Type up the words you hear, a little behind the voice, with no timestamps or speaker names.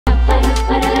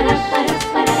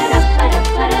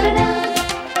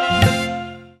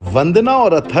वंदना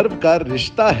और अथर्व का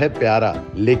रिश्ता है प्यारा,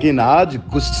 लेकिन आज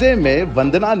गुस्से में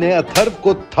वंदना ने अथर्व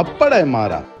को थप्पड़ है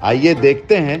मारा। आइए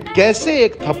देखते हैं कैसे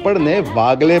एक थप्पड़ ने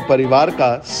वागले परिवार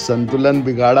का संतुलन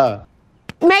बिगाड़ा।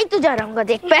 मैं ही तो जा रहा हूँ,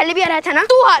 देख पहले भी हराया था ना।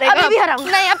 तू हारेगा। अभी भी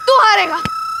हराऊंगा। नहीं, अब तू हारेगा।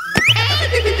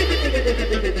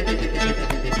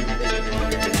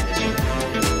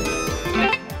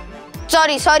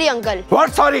 Sorry uncle. What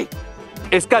sorry?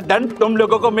 इसका दंड तुम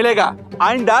लोगों को मिलेगा।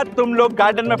 आइंदा तुम लोग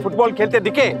गार्डन में फुटबॉल खेलते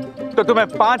दिखे तो तुम्हें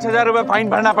 5,000 रुपए फाइन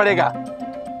भरना पड़ेगा।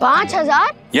 5,000?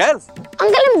 यस।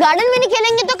 अंकल हम गार्डन में नहीं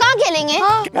खेलेंगे तो कहाँ खेलेंगे?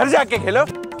 घर जाके खेलो।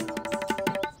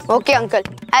 Okay uncle,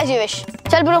 as you wish.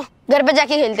 चल ब्रो, घर पे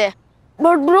जाके खेलते हैं।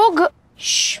 बट ब्रो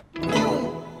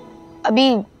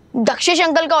अभी दक्षिश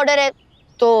अंकल का ऑर्डर है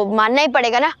तो मानना ही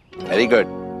पड़ेगा ना। Very good.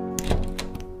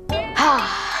 हाँ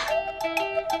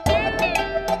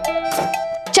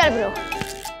चल ब्रो,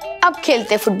 अब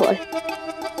खेलते फुटबॉल।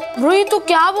 ब्रो ये तो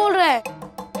क्या बोल रहा है?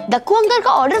 दक्कू अंकल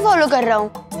का ऑर्डर फॉलो कर रहा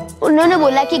हूँ। उन्होंने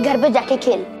बोला कि घर पे जाके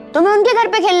खेल, तो मैं उनके घर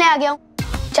पे खेलने आ गया हूँ।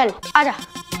 चल आजा।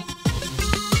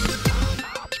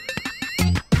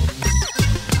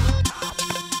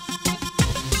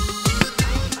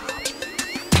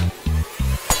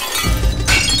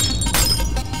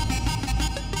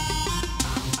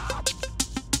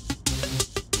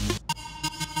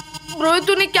 ब्रो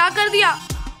तूने क्या कर दिया?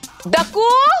 डक्कू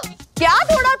क्या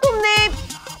तोड़ा तुमने?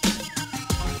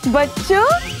 बच्चों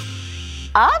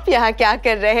आप यहाँ क्या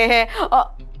कर रहे हैं?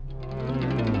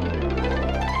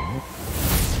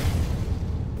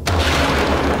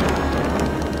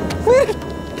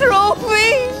 ट्रॉफी,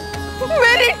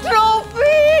 मेरी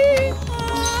ट्रॉफी,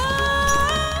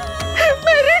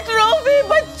 मेरी ट्रॉफी।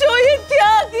 बच्चों ये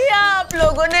क्या किया आप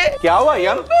लोगों ने? क्या हुआ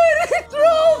यम? मेरी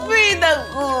trophy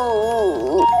Dakku.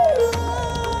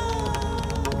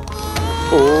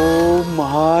 Oh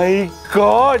my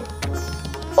God!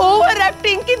 Over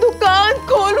acting की दुकान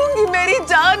खोलूंगी मेरी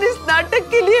जान। इस नाटक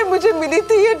के लिए मुझे मिली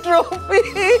थी ये ट्रॉफी,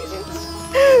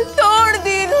 तोड़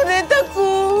दी इन्होंने Dakku.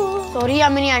 Sorry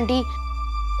Yamini aunty,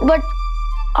 but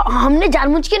हमने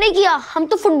जानबूझ के नहीं किया। हम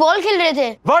तो फुटबॉल खेल रहे थे।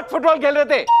 व्हाट फुटबॉल खेल रहे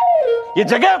थे? ये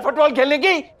जगह है फुटबॉल खेलने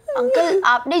की? अंकल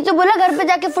आपने ही तो बोला घर पे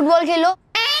जाके फुटबॉल खेलो।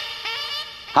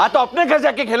 हाँ तो अपने घर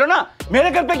जाके खेलो ना, मेरे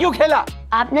घर पे क्यों खेला?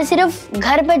 आपने सिर्फ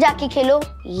घर पे जाके खेलो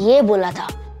ये बोला था,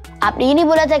 आपने ये नहीं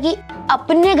बोला था कि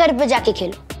अपने घर पे जाके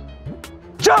खेलो।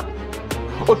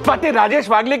 चुप! उत्पाती राजेश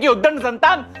वागले की उद्दंड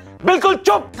संतान, बिल्कुल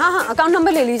चुप। हाँ अकाउंट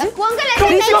नंबर ले लीजिए।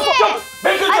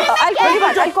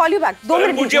 I'll call you back। 2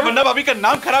 minute मुझे वन्ना भाभी का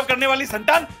नाम खराब करने वाली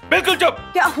संतान, बिल्कुल चुप।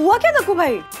 क्या हुआ क्या डक्कू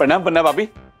भाई? प्रणाम वन्ना भाभी।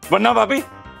 वन्ना भाभी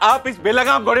आप इस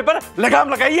बेलगाम घोड़े पर लगाम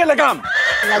लगाइए। लगाम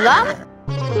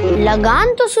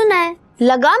लगाम तो सुना है,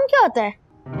 लगाम क्या होता है?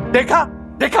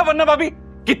 देखा वन्ना भाभी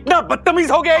कितना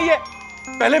बदतमीज हो गया ये।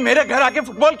 पहले मेरे घर आके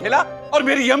फुटबॉल खेला और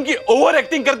मेरी यम की ओवर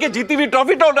एक्टिंग करके जीती हुई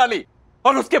ट्रॉफी तोड़ डाली,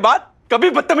 और उसके बाद कभी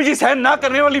बदतमीजी सहन ना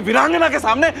करने वाली वीरांगना के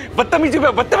सामने बदतमीजी पे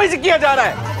बदतमीजी किया जा रहा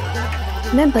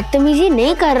है। मैं बदतमीजी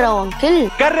नहीं कर रहा हूँ अंकल।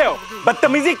 कर रहे हो,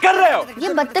 बदतमीजी कर रहे हो।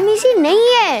 ये बदतमीजी नहीं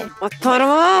है।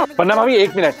 अथर्वा। वन्ना भाभी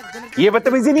 1 मिनट, ये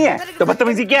बदतमीजी नहीं है तो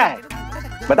बदतमीजी क्या है?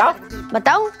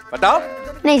 बताओ बताओ।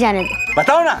 नहीं जाने दो।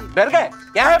 बताओ ना, डर गए?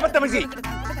 क्या है बदतमीजी?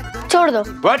 छोड़ दो।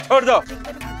 व्हाट छोड़ दो?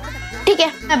 ठीक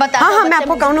है मैं बता। हाँ मैं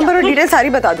आपको अकाउंट नंबर और डिटेल सारी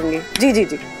बता दूंगी। जी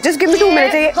जस्ट गिव मी 2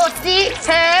 मिनट। ये होती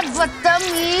है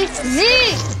बदतमीजी।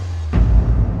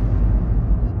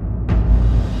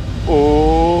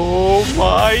 Oh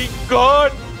my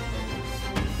God!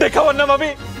 देखा वन्ना भाभी,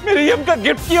 मेरी यम का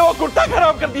गिफ्ट किया हुआ कुर्ता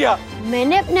खराब कर दिया।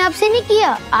 मैंने अपने आप से नहीं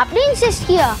किया, आपने इंसिस्ट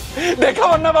किया। देखा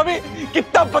वन्ना भाभी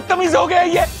कितना बदतमीज हो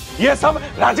गया ये सब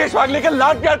राजेश वागले के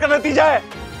लाड प्यार का नतीजा है।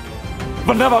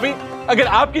 वन्ना भाभी अगर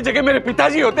आपकी जगह मेरे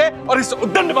पिताजी होते और इस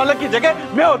उद्दंड बालक की जगह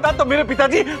मैं होता तो मेरे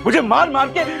पिताजी मुझे मार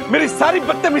के मेरी सारी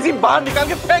बदतमीजी बाहर निकाल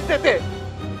के फेंक देते।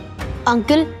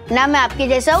 अंकल ना मैं आपके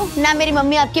जैसा हूँ ना मेरी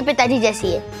मम्मी आपके पिताजी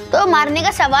जैसी है, तो मारने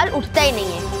का सवाल उठता ही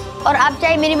नहीं है। और आप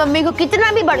चाहे मेरी मम्मी को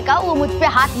कितना भी भड़काओ, वो मुझ पे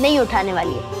हाथ नहीं उठाने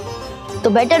वाली है। तो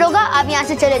बेटर होगा आप यहाँ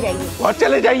से चले जाइए। और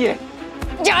चले जाइए।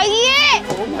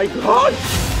 Oh my God!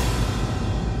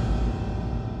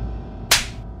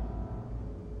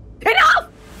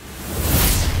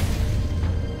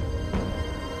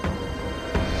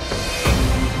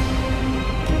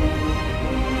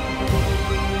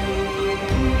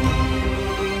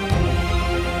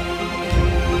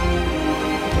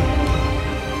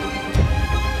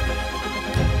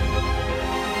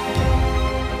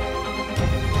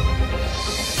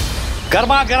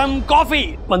 गर्मा गर्म कॉफी।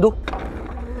 बंधु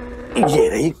ये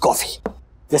रही कॉफी।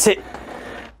 जैसे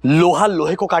लोहा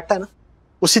लोहे को काटता है ना,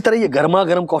 उसी तरह ये गर्मा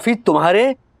गर्म कॉफी तुम्हारे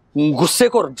गुस्से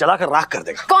को जलाकर राख कर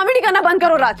देगा। कॉमेडी करना बंद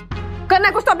करो राज। करना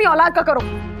है कुछ तो अपनी औलाद का करो।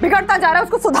 बिगड़ता जा रहा है,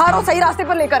 उसको सुधारो, सही रास्ते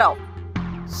पर लेकर आओ।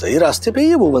 सही रास्ते पे ही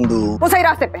है वो बंधु। वो सही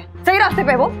रास्ते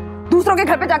पे वो दूसरों के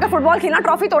घर पे जाकर फुटबॉल खेलना,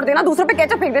 ट्रॉफी तोड़ देना, दूसरों पे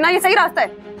केचप फेंक देना, ये सही रास्ता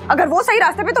है? अगर वो सही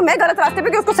रास्ते पे तो मैं गलत रास्ते पे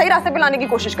कि उसको सही रास्ते पे लाने की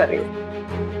कोशिश कर रही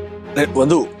हूँ।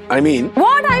 बंधु, I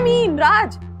mean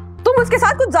राज, तुम उसके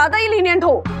साथ कुछ ज्यादा ही लीनियंट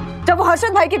हो। जब वो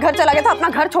हर्षद भाई के घर चला गया था अपना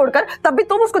घर छोड़कर, तब भी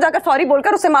तुम उसको जाकर सॉरी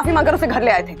बोलकर उससे माफी मांगकर उसे घर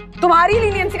ले आए थे। तुम्हारी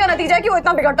लीनियंसी का नतीजा है कि वो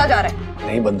इतना बिगड़ता जा रहा है।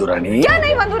 नहीं बंधु रानी। क्या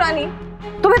नहीं बंधु रानी?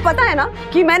 तुम्हें पता है ना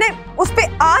कि मैंने उस पे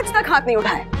आज तक हाथ नहीं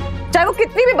उठाया, चाहे वो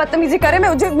कितनी भी बदतमीजी करे।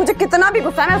 मुझे कितना भी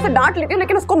गुस्सा है, मैं उसे डांट लेती हूँ,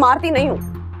 लेकिन उसको मारती नहीं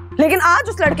हूँ। लेकिन आज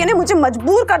उस लड़के ने मुझे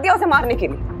मजबूर कर दिया उसे मारने के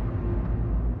लिए।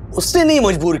 उसने नहीं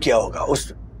मजबूर किया होगा,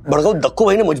 उस भड़काऊ दक्कू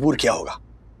भाई ने मजबूर किया होगा।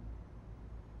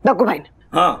 दक्कू भाई ने?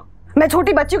 हाँ। मैं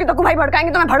छोटी बच्ची हूँ कि दक्कू भाई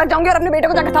भड़काएंगे तो मैं भड़क जाऊंगी और अपने बेटे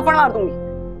को जाकर थप्पड़ मार दूंगी।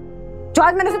 जो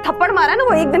आज मैंने उसे थप्पड़ मारा है ना,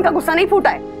 वो एक दिन का गुस्सा नहीं फूटा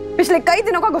है, पिछले कई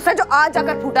दिनों का गुस्सा है जो आज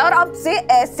जाकर फूटा है और अब से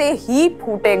ऐसे ही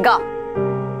फूटेगा।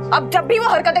 अब जब भी वो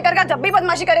हरकतें करेगा, जब भी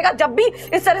बदमाशी करेगा, जब भी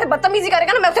इस तरह से बदतमीजी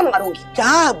करेगा ना, मैं उसे मारूंगी।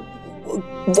 क्या?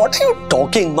 What are you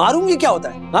talking? मारूंगी क्या होता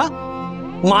है? हाँ?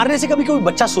 मारने से कभी कोई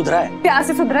बच्चा सुधरा है? प्यार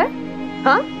से सुधरा है?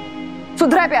 हाँ?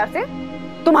 सुधरा है प्यार से?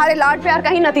 तुम्हारे लाड प्यार का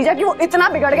ही नतीजा कि वो इतना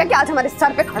बिगड़ गया कि आज हमारे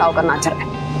सर पे खड़ा होकर नाच रहा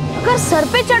है। अगर सर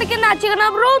पे चढ़ के नाचेगा ना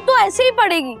ब्रो तो ऐसे ही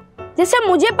पड़ेगी जैसे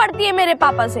मुझे पड़ती है मेरे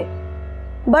पापा से।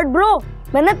 बट ब्रो,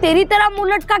 मैं ना तेरी तरह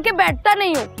मुंह लटका के बैठता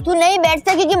नहीं हूँ। तू नहीं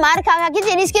बैठता क्योंकि मार खा खा के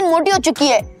तेरी स्किन मोटी हो चुकी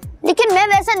है, लेकिन मैं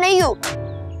वैसा नहीं हूँ।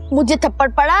 मुझे थप्पड़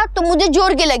पड़ा तो मुझे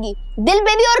जोर के लगी, दिल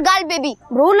पे भी और गाल पे भी।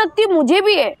 ब्रो, लगती मुझे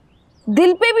भी है,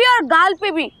 दिल पे भी और गाल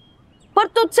पे भी, पर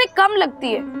तुझसे कम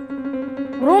लगती है।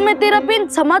 ब्रो, मैं तेरा पेन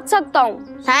समझ सकता हूँ।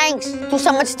 थैंक्स, तू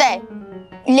समझता है,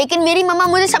 लेकिन मेरी मम्मा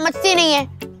मुझे समझती नहीं है।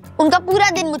 उनका पूरा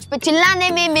दिन मुझ पे चिल्लाने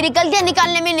में, मेरी गलतियां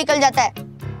निकालने में निकल जाता है।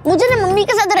 मुझे ना मम्मी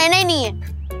के साथ रहना ही नहीं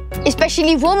है,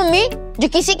 स्पेशली वो मम्मी जो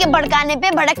किसी के भड़काने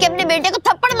पे भड़क के अपने बेटे को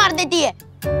थप्पड़ मार देती है।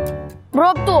 ब्रो,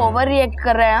 अब तो ओवर रिएक्ट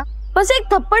कर रहा है। बस एक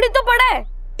थप्पड़ ही तो पड़ा है।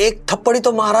 एक थप्पड़ ही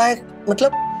तो मारा है,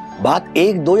 मतलब बात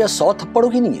 1, 2 या 100 थप्पड़ों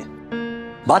की नहीं है,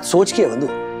 बात सोच की है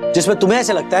बंधु। जिसमें तुम्हें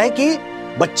ऐसे लगता है कि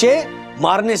बच्चे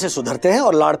मारने से सुधरते हैं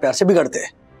और लाड़ प्यार से बिगड़ते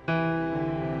हैं।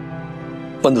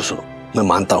 बंधु सुनो, मैं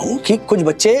मानता हूं कि कुछ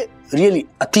बच्चे रियली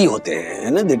अति होते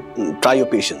हैं, ना, दे ट्राई योर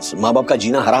पेशेंस, माँ बाप का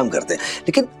जीना हराम करते हैं,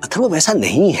 लेकिन अथर्व वैसा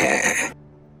नहीं है।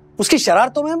 उसकी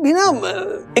शरारतों में भी ना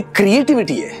एक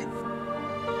क्रिएटिविटी है।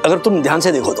 अगर तुम ध्यान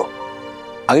से देखो तो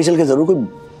आगे चल के जरूर कोई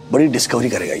बड़ी डिस्कवरी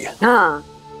करेगा ये। हाँ,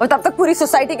 और तब तक पूरी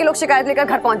सोसाइटी के लोग शिकायत लेकर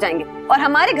घर पहुंच जाएंगे और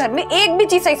हमारे घर में एक भी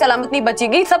चीज सही सलामत नहीं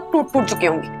बचेगी, सब टूट फूट चुकी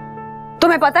होंगी।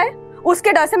 तुम्हें पता है,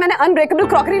 उसके डर से मैंने अनब्रेकेबल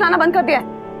क्रॉकरी लाना बंद कर दिया है,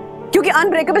 क्योंकि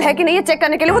अनब्रेकेबल है कि नहीं ये चेक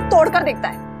करने के लिए वो तोड़ कर देखता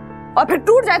है और फिर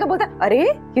टूट जाए तो बोलता है अरे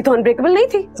ये तो अनब्रेकेबल नहीं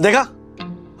थी। देखा,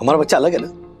 हमारा बच्चा अलग है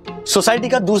ना, सोसाइटी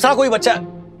का दूसरा कोई बच्चा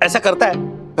ऐसा करता है,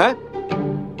 हैं?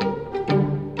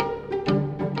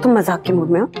 तुम मजाक के मूड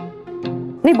में हो?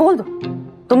 नहीं, बोल दो,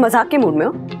 तुम मजाक के मूड में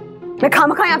हो? मैं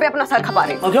खामखा यहाँ पे अपना सर खपा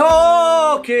रही हूँ।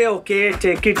 ओके,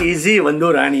 टेक इट इजी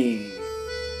बंधु रानी,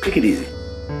 टेक इट इजी।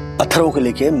 अथर्व को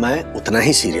लेके मैं उतना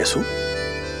ही सीरियस हूँ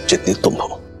जितनी तुम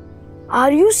हो।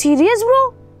 Are you serious bro?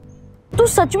 तू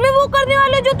सच में वो करने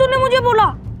वाला जो तूने मुझे बोला?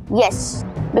 यस,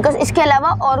 बिकॉज इसके अलावा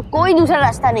और कोई दूसरा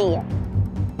रास्ता नहीं है।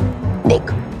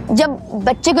 देख, जब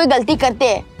बच्चे कोई गलती करते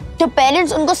हैं तो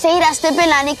पेरेंट्स उनको सही रास्ते पे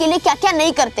लाने के लिए क्या क्या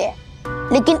नहीं करते हैं,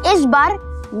 लेकिन इस बार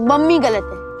मम्मी गलत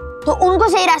है तो उनको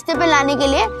सही रास्ते पे लाने के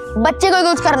लिए बच्चे को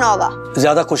कुछ करना होगा।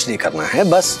 ज्यादा कुछ नहीं करना है,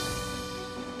 बस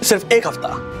सिर्फ 1 हफ्ता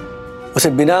उसे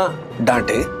बिना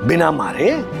डांटे, बिना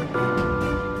मारे,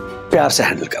 प्यार से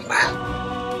हैंडल करना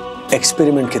है।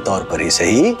 एक्सपेरिमेंट के तौर पर ही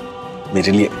सही,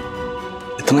 मेरे लिए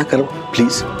इतना करो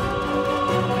please.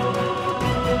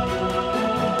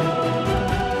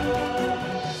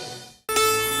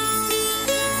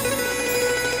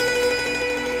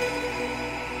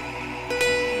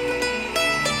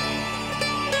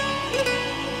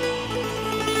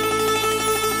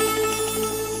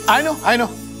 I know.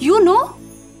 You know?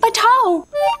 But how?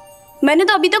 मैंने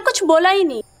तो अभी तक कुछ बोला ही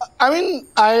नहीं।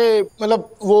 मतलब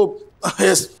वो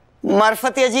yes.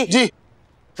 मार्फतिया जी,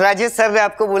 राजेश सर ने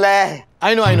आपको बुलाया है।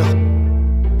 I know.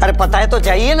 अरे पता है तो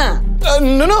जाइए ना।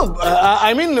 No,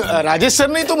 राजेश सर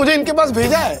ने तो मुझे इनके पास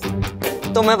भेजा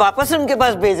है। तो मैं वापस उनके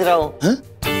पास भेज रहा हूँ।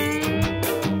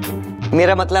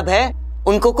 मेरा मतलब है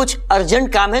उनको कुछ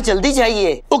अर्जेंट काम है, जल्दी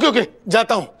जाइए। ओके,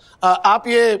 जाता हूँ। आप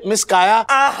ये मिस काया।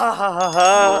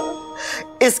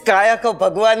 इस काया को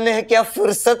भगवान ने क्या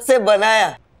फुर्सत से बनाया।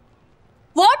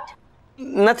 What?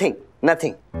 Nothing.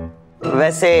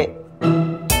 वैसे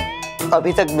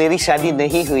अभी तक मेरी शादी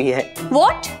नहीं हुई है।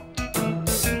 What?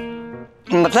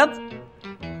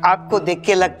 मतलब आपको देख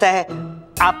के लगता है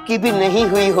आपकी भी नहीं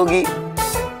हुई होगी।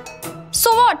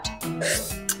 So what?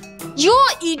 You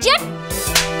idiot?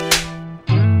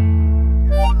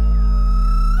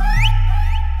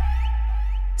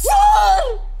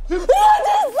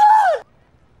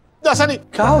 ऐसा नहीं।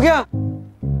 क्या हो गया?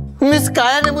 मिस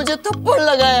काया ने मुझे थप्पड़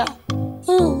लगाया।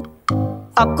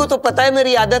 आपको तो पता है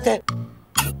मेरी आदत है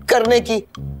करने की,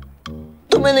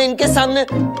 तो मैंने इनके सामने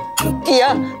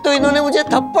किया तो इन्होंने मुझे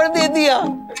थप्पड़ दे दिया।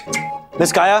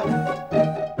 मिस काया,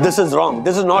 this is wrong,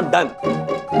 this is not done.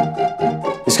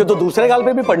 इसके तो दूसरे गाल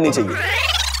पे भी पड़नी चाहिए।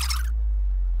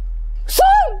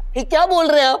 ये क्या बोल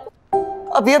रहे हैं आप?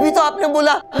 अभी अभी तो आपने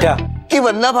बोला क्या कि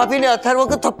वंदना भाभी ने अथर्व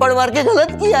को थप्पड़ मार के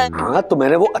गलत किया है। हाँ, तो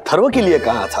मैंने वो अथर्व के लिए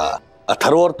कहा था।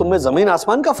 अथर्व और तुम में जमीन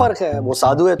आसमान का फर्क है। वो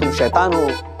साधु है, तुम शैतान हो।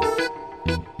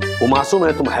 वो मासूम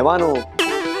है, तुम हैवान हो।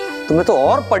 तुम्हें तो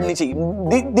और पढ़नी चाहिए।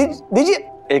 दीजिए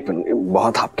एक मिनट,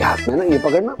 बहुत आपके हाथ में ना, ये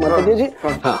पकड़ना मत दीजिए।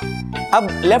 हाँ, अब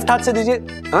लेफ्ट हाथ से दीजिए।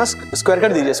 हाँ, स्क्वायर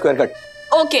कट दीजिए, स्क्वायर कट।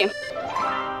 ओके।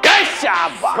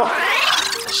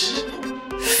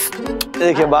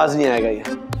 देखिए, बाज नहीं आएगा ये।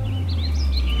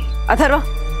 अथर्वा,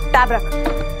 टैब रख,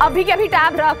 अभी के अभी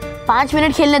टैब रख। 5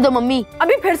 मिनट खेलने दो मम्मी।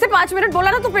 अभी फिर से 5 मिनट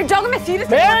बोला ना तो पिट जाओगे। मैं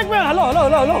seriously. Hello hello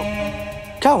hello hello,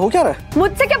 क्या हो क्या रहा है?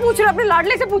 मुझसे क्या पूछ रहे हो? अपने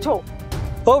लाडले से पूछो।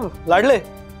 ओ लाडले,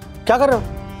 क्या कर रहे हो?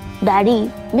 डैडी,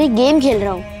 मैं गेम खेल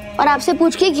रहा हूँ और आपसे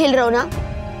पूछ के ही खेल रहा हूँ ना।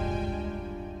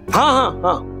 हाँ हाँ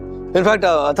हाँ, इनफैक्ट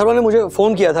अथर्वा ने मुझे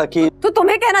फोन किया था कि तो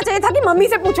तुम्हें कहना चाहिए था कि मम्मी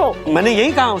से पूछो। मैंने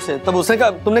यही कहा उसे। तब उसने कहा,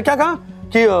 तुमने क्या कहा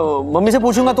कि मम्मी से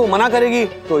पूछूंगा तो मना करेगी,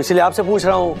 तो इसीलिए आपसे पूछ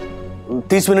रहा हूँ।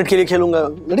 30 मिनट के लिए खेलूंगा।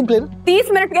 Let him play.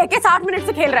 30 मिनट कह के 60 मिनट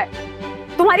से खेल रहा है।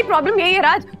 तुम्हारी प्रॉब्लम यही है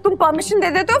राज, तुम परमिशन दे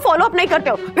देते हो, फॉलो अप नहीं करते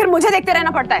हो, फिर मुझे देखते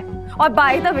रहना पड़ता है। और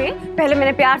बाय द वे, पहले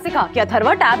मैंने प्यार से कहा कि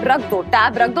अथर्वा टैब रख दो,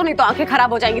 टैब रख दो, नहीं तो आंखें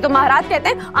खराब हो जाएंगी। तो महाराज कहते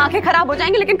हैं आंखें खराब हो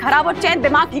जाएंगी, लेकिन खराब और चैन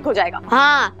दिमाग ठीक हो जाएगा।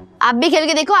 हाँ, आप भी खेल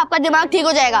के देखो, आपका दिमाग ठीक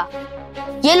हो जाएगा।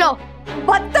 ये लो।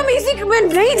 बदतमीजी में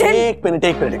नहीं झेल। एक मिनट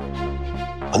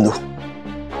बंधु,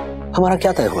 हमारा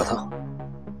क्या तय हुआ था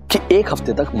कि 1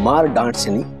 हफ्ते तक मार डांट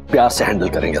से नहीं, प्यार से हैंडल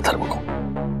करेंगे अथर्व को।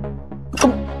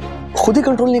 तुम खुद ही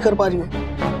कंट्रोल नहीं कर पा रही हो,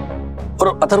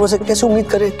 और अथर्व से कैसे उम्मीद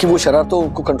करें कि वो शरारतों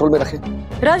को कंट्रोल में रखे?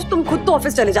 राज, तुम खुद तो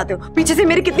ऑफिस चले जाते हो, पीछे से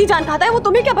मेरी कितनी जान खाता है वो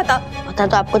तुम्हें क्या पता? पता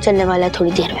तो आपको चलने वाला है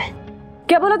थोड़ी देर में।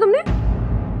 क्या बोला तुमने?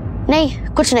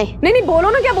 नहीं, कुछ नहीं। नहीं बोलो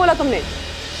ना, क्या बोला तुमने?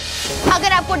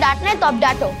 अगर आपको डांटना है तो आप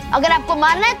डांटो, अगर आपको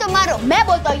मारना है तो मारो। मैं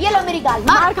बोलता हूँ, ये लो मेरी गाल।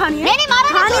 मार खानी है? नहीं मारो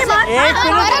ना।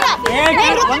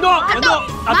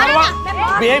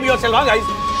 Behave yourself guys.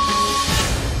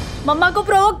 मम्मा को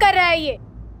प्रोवोक कर रहा है ये।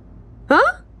 हाँ?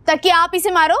 ताकि आप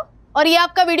इसे मारो और ये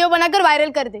आपका वीडियो बनाकर वायरल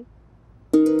कर दे,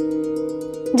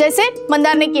 जैसे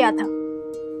मंदार ने किया था।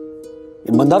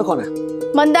 मंदार कौन है?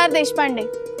 मंदार देशपांडे,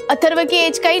 अथर्व की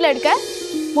एज का ही लड़का है,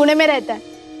 पुणे में रहता है।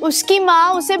 उसकी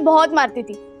माँ उसे बहुत मारती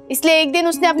थी, इसलिए एक दिन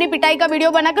उसने अपनी पिटाई का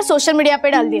वीडियो बनाकर सोशल मीडिया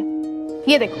पे डाल दिया।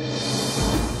 ये देखो।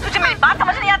 तुझे मेरी बात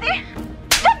समझ नहीं आती?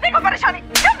 जब देखो परेशानी,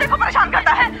 जब देखो परेशान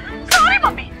करता है। Sorry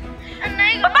mummy.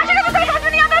 नहीं, बदमाशी का मतलब समझ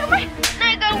में नहीं आता तुम्हें?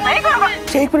 नहीं करूंगा।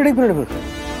 एक मिनट।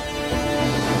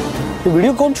 ये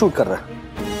वीडियो कौन शूट कर रहा है?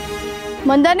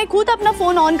 मंदार ने खुद अपना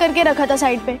फोन ऑन करके रखा था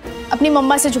साइड पे, अपनी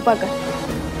मम्मा से छुपाकर।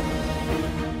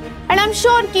 एंड आई एम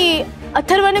श्योर कि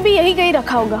अथर्व ने भी यही कहीं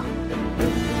रखा होगा।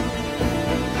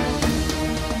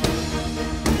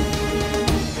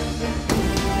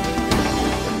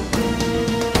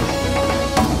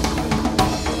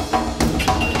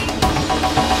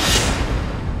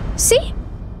 सी,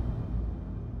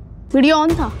 वीडियो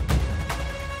ऑन था।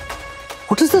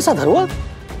 What is this, Atharva?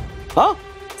 हाँ?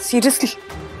 सीरियसली?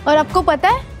 और आपको पता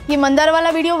है, ये मंदार वाला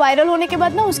वीडियो वायरल होने के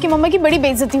बाद ना उसकी मम्मा की बड़ी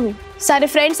बेइज्जती हुई। सारे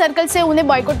फ्रेंड सर्कल से उन्हें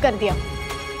बॉयकॉट कर दिया।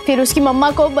 फिर उसकी मम्मा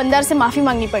को मंदार से माफी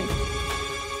मांगनी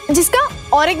पड़ी, जिसका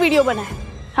और एक वीडियो बना है।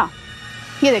 हाँ,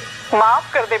 ये देखो।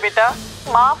 माफ कर दे बेटा,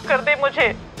 माफ कर दे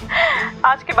मुझे।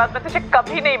 आज के बाद मैं तुझे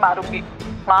कभी नहीं मारूंगी।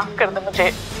 माफ कर दे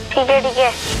मुझे। ठीक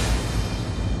है।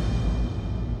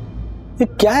 ये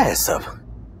क्या है सब?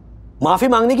 माफी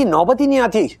मांगने की नौबत ही नहीं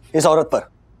आती इस औरत पर।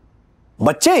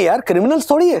 बच्चे हैं यार, क्रिमिनल्स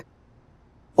थोड़ी है।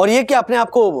 और ये क्या अपने आप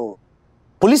को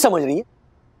पुलिस समझ रही है?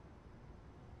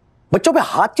 बच्चों पे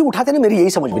हाथ क्यों उठाते ना, मेरी यही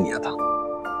समझ में नहीं आता।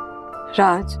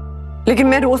 राज, लेकिन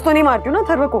मैं रोज तो नहीं मारती हूँ ना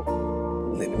अथर्व को।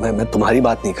 मैं तुम्हारी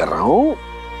बात नहीं कर रहा हूं।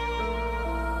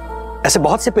 ऐसे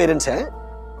बहुत से पेरेंट्स हैं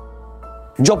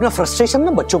जो अपना फ्रस्ट्रेशन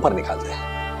ना बच्चों पर निकालते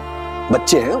हैं।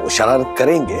 बच्चे हैं, वो शरारत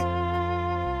करेंगे,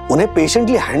 उन्हें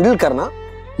पेशेंटली हैंडल करना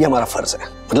ये हमारा फर्ज है।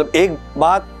 मतलब एक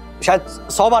बात शायद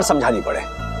 100 बार समझानी पड़े।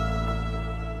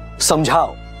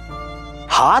 समझाओ,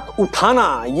 हाथ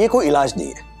उठाना ये कोई इलाज नहीं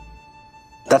है।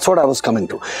 That's what I was coming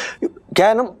to. क्या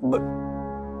है ना,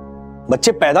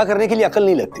 बच्चे पैदा करने के लिए अकल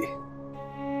नहीं लगती,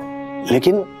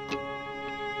 लेकिन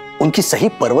उनकी सही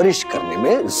परवरिश करने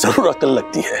में जरूर अकल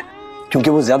लगती है, क्योंकि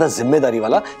वो ज्यादा जिम्मेदारी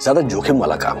वाला, ज्यादा जोखिम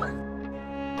वाला काम है।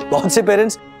 बहुत से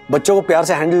पेरेंट्स बच्चों को प्यार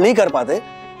से हैंडल नहीं कर पाते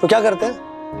तो क्या करते हैं?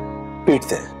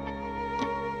 पीटते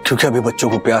हैं। क्योंकि अभी बच्चों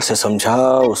को प्यार से समझा,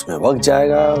 उसमें वक्त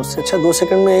जाएगा, उससे अच्छा 2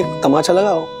 सेकंड में एक तमाचा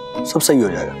लगाओ, सब सही हो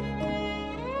जाएगा।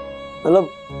 मतलब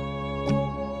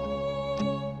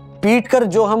पीट कर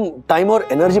जो हम टाइम और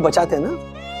एनर्जी बचाते हैं ना,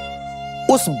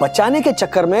 उस बचाने के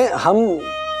चक्कर में हम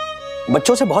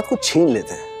बच्चों से बहुत कुछ छीन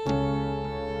लेते हैं।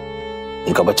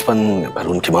 उनका बचपन और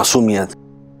उनकी मासूमियत,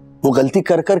 वो गलती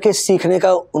कर करके सीखने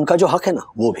का उनका जो हक है ना,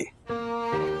 वो भी।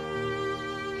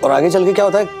 और आगे चल के क्या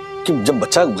होता है कि जब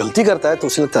बच्चा गलती करता है तो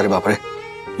उसे लगता है अरे बाप रे,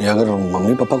 ये अगर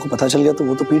मम्मी पापा को पता चल गया तो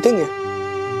वो तो पीटेंगे।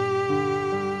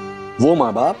 वो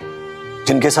माँ बाप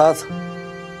जिनके साथ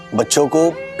बच्चों को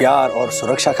प्यार और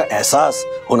सुरक्षा का एहसास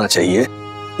होना चाहिए,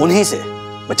 उन्हीं से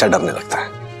बच्चा डरने लगता है।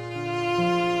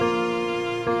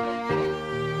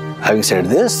 Having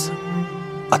said this,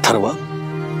 अथर्वा,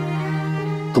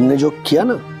 तुमने जो किया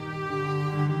ना,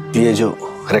 ये जो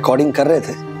रिकॉर्डिंग कर रहे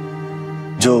थे,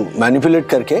 जो मैनिपुलेट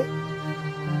करके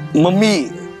मम्मी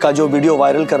का जो वीडियो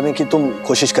वायरल करने की तुम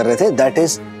कोशिश कर रहे थे, that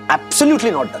is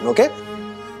absolutely not done, okay?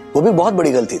 वो भी बहुत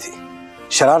बड़ी गलती थी।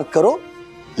 शरारत करो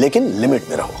लेकिन लिमिट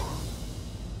में रहो।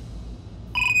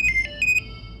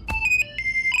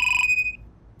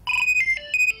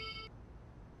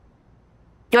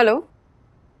 हेलो,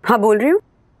 हाँ बोल रही हूँ।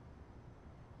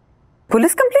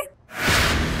 Police complaint?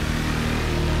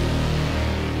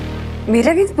 मेरे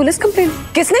अगेंस्ट पुलिस कंप्लेंट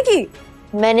किसने की?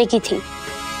 मैंने की थी।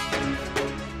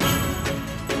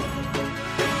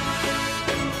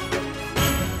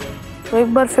 तो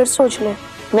एक बार फिर सोच ले।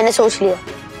 मैंने सोच लिया।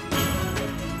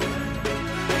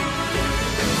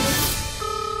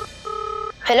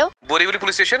 Hello, Borivali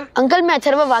police station. Uncle मैं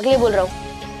अथर्वा वागले बोल रहा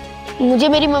हूँ। मुझे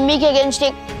मेरी मम्मी के अगेंस्ट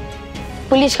एक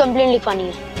पुलिस कंप्लेंट लिखवानी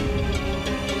है।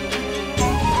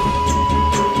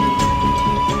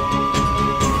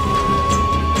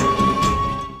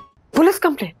 Police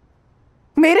complaint?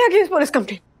 मेरे अगेंस्ट पुलिस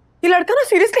कंप्लेंट? ये लड़का ना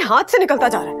सीरियसली हाथ से निकलता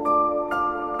जा रहा है।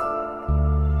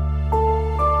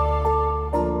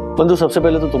 बंधु, सबसे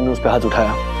पहले तो तुमने उस पर हाथ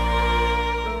उठाया,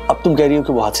 अब तुम कह रही हो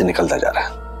कि वो हाथ से निकलता जा रहा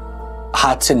है।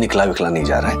 हाथ से निकला विकला नहीं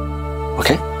जा रहा है,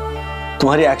 ओके?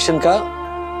 तुम्हारे एक्शन का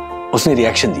उसने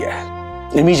रिएक्शन दिया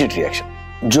है, इमीडिएट रिएक्शन,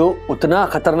 जो उतना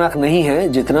खतरनाक नहीं है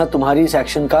जितना ń इस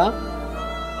एक्शन का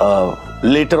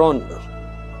लेटर ऑन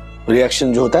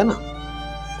रिएक्शन जो होता है ना,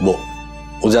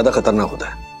 वो ज्यादा खतरनाक होता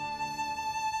है।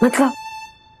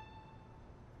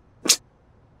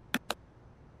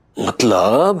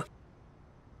 मतलब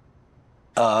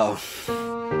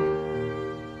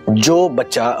जो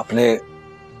बच्चा अपने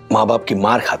माँ बाप की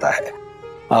मार खाता है,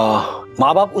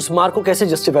 माँ बाप उस मार को कैसे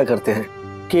जस्टिफाई करते हैं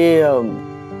कि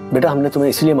बेटा हमने तुम्हें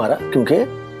इसलिए मारा क्योंकि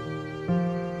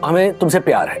हमें तुमसे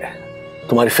प्यार है,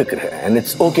 तुम्हारी फिक्र है, and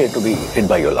it's okay to be hit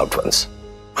by your loved ones,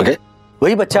 okay?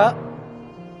 वही बच्चा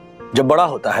जब बड़ा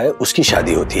होता है, उसकी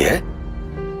शादी होती है,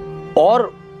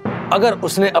 और अगर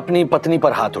उसने अपनी पत्नी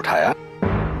पर हाथ उठाया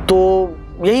तो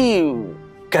यही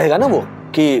कहेगा ना वो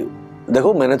कि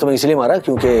देखो मैंने तुम्हें इसलिए मारा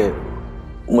क्योंकि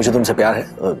मुझे तुमसे प्यार है,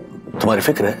 तुम्हारी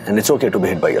फिक्र है, and it's okay to be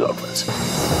hit by your loved ones.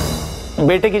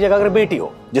 बेटे की जगह अगर बेटी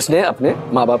हो जिसने अपने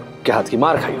माँ बाप के हाथ की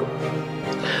मार खाई हो,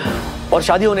 और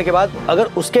शादी होने के बाद अगर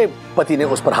उसके पति ने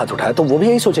उस पर हाथ उठाया, तो वो भी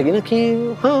यही सोचेगी ना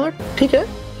कि हाँ ठीक है,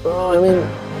 आई मीन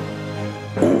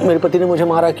मेरे पति ने मुझे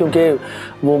मारा क्योंकि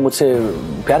वो मुझसे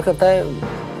प्यार करता है,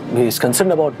 he is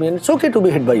concerned about me and it's okay to be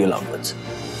hit by your loved ones.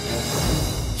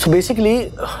 So basically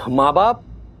माँ बाप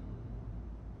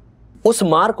उस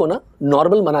मार को ना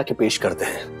नॉर्मल बना के पेश करते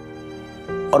हैं,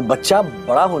 और बच्चा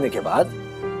बड़ा होने के बाद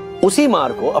उसी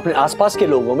मार को अपने आसपास के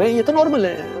लोगों में ये तो नॉर्मल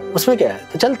है, उसमें क्या है,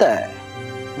 तो चलता है,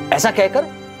 ऐसा कहकर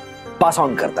पास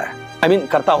ऑन करता है। I mean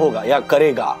करता होगा या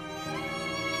करेगा।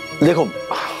 देखो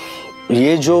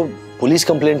ये जो पुलिस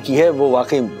कंप्लेंट की है वो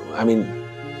वाकई I mean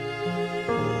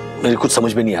मेरे कुछ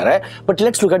समझ में नहीं आ रहा है, but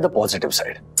let's look at the positive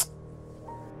side.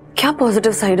 क्या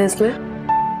पॉजिटिव साइड है इसमें?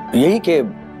 यही कि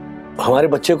हमारे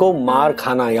बच्चे को मार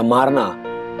खाना या मारना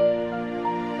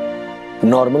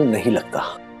नॉर्मल नहीं लगता।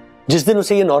 जिस दिन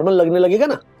उसे ये नॉर्मल लगने लगेगा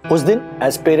ना, उस दिन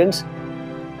एज पेरेंट्स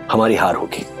हमारी हार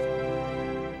होगी।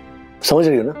 समझ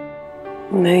रही हो ना?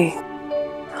 नहीं,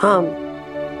 हाँ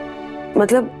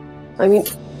मतलब I mean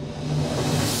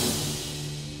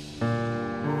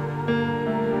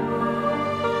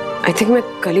आई थिंक मैं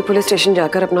कल ही पुलिस स्टेशन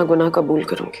जाकर अपना गुनाह कबूल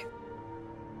करूंगी।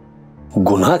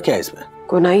 गुनाह क्या है इसमें?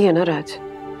 गुनाह ही है ना राज।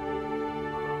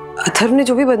 अथर्व ने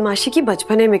जो भी बदमाशी की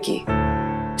बचपने में की,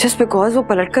 जस्ट बिकॉज वो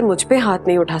पलटकर मुझ पे हाथ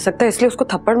नहीं उठा सकता इसलिए उसको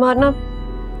थप्पड़ मारना,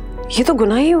 ये तो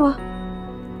गुनाह ही हुआ।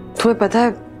 तुम्हें पता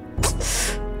है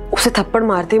उसे थप्पड़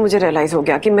मारते ही मुझे रियलाइज हो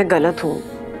गया कि मैं गलत हूँ,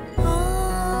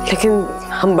 लेकिन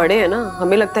हम बड़े हैं ना,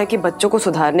 हमें लगता है कि बच्चों को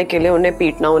सुधारने के लिए उन्हें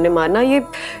पीटना, उन्हें मारना ये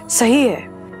सही है,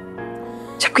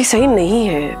 जबकि सही नहीं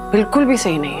है, बिल्कुल भी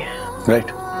सही नहीं है।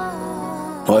 राइट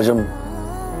और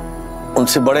जब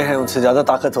उनसे बड़े हैं, उनसे ज्यादा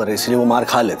ताकतवर है, इसलिए वो मार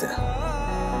खा लेते हैं।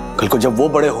 कल को जब वो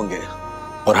बड़े होंगे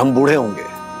और हम बूढ़े होंगे,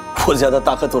 वो ज्यादा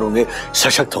ताकतवर होंगे,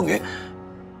 सशक्त होंगे,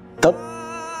 तब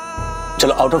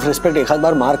चलो आउट ऑफ रिस्पेक्ट एक आध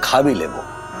बार मार खा भी ले वो,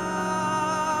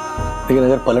 लेकिन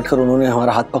अगर पलटकर उन्होंने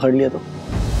हमारा हाथ पकड़ लिया तो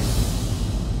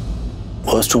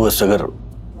वर्स्ट टू वर्स्ट, अगर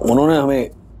उन्होंने हमें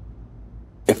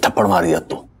एक थप्पड़ मार दिया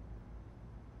तो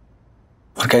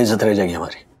और क्या इज्जत रह जाएगी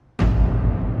हमारी?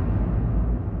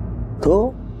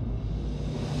 तो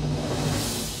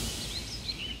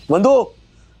बंधु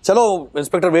चलो,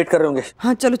 इंस्पेक्टर वेट कर रहे होंगे।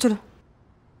 हाँ चलो चलो।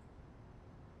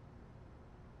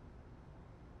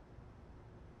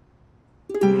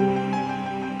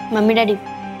 मम्मी डैडी,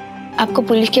 आपको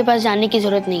पुलिस के पास जाने की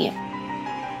जरूरत नहीं है,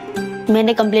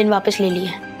 मैंने कंप्लेन वापस ले ली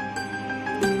है।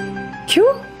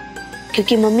 क्यों?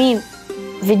 क्योंकि मम्मी,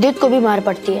 विद्युत को भी मार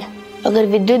पड़ती है। अगर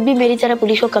विद्युत भी मेरी तरह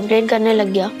पुलिस को कंप्लेन करने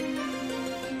लग गया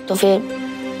तो फिर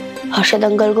हर्षद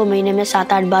अंकल को महीने में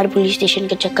 7-8 बार पुलिस स्टेशन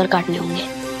के चक्कर काटने होंगे।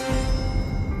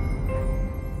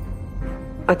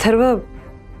 अथर्वा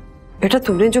बेटा,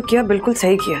 तुमने जो किया बिल्कुल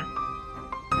सही किया।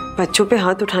 बच्चों पे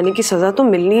हाथ उठाने की सजा तो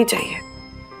मिलनी ही चाहिए।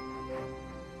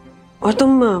 और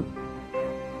तुम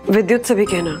विद्युत से भी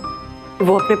कहना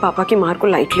वो अपने पापा की मार को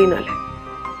लाइटली ना ले।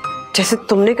 जैसे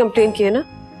तुमने कंप्लेन की है ना,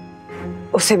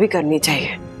 उसे भी करनी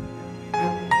चाहिए।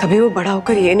 तभी वो बड़ा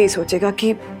होकर ये नहीं सोचेगा कि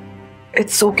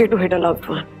it's okay to hit a loved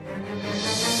one,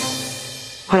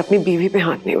 और अपनी बीवी पे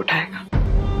हाथ नहीं उठाएगा।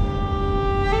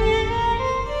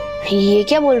 ये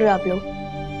क्या बोल रहे हो आप लोग?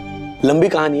 लंबी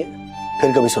कहानी है,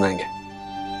 फिर कभी सुनाएंगे।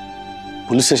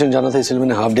 पुलिस स्टेशन जाना था, इसलिए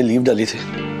मैंने हाफ डे लीव डाली थी।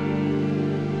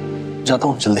 जाता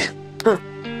हूँ जल्दी। हाँ।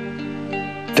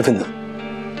 टिफिन दो।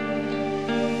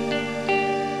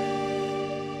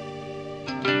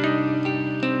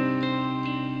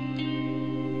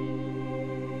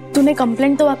 तूने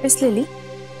कंप्लेंट तो वापस ले ली,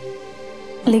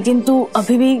 लेकिन तू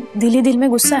अभी भी दिल ही दिल में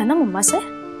गुस्सा है ना मम्मा से?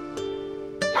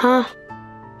 हाँ,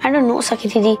 आई डोंट नो सखी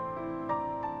दीदी,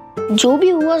 जो भी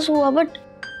हुआ सो हुआ, बट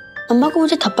अम्मा को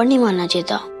मुझे थप्पड़ नहीं मारना चाहिए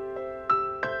था।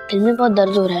 दिल में बहुत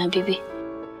दर्द हो रहा है अभी भी।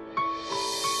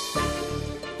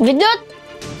 विद्युत!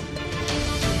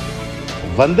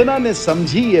 वंदना ने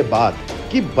समझी ये बात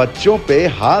कि बच्चों पे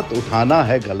हाथ उठाना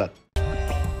है गलत।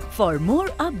 For more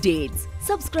updates,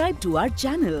 subscribe to our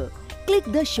channel, click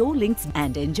the show links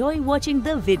and enjoy watching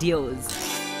the videos.